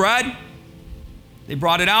broke bread. They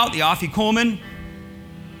brought it out, the afikomen.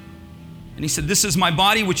 And he said, this is my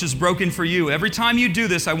body which is broken for you. Every time you do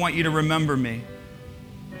this, I want you to remember me.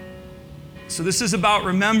 So this is about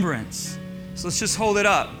remembrance. So let's just hold it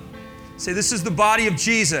up. Say, this is the body of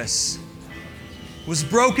Jesus. It was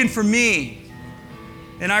broken for me,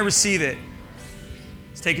 and I receive it.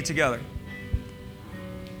 Let's take it together.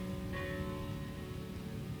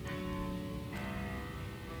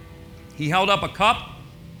 He held up a cup,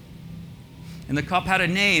 and the cup had a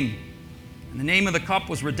name. And the name of the cup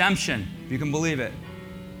was redemption, if you can believe it.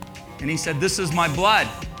 And he said, this is my blood.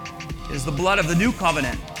 It is the blood of the new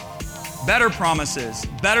covenant. Better promises,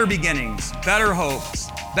 better beginnings, better hopes,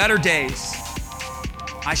 better days.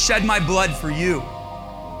 I shed my blood for you.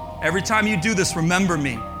 Every time you do this, remember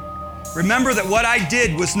me. Remember that what I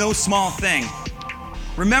did was no small thing.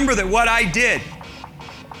 Remember that what I did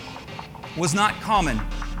was not common.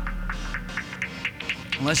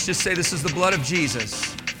 And let's just say this is the blood of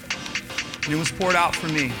Jesus. And it was poured out for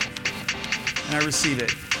me. And I receive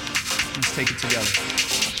it. Let's take it together.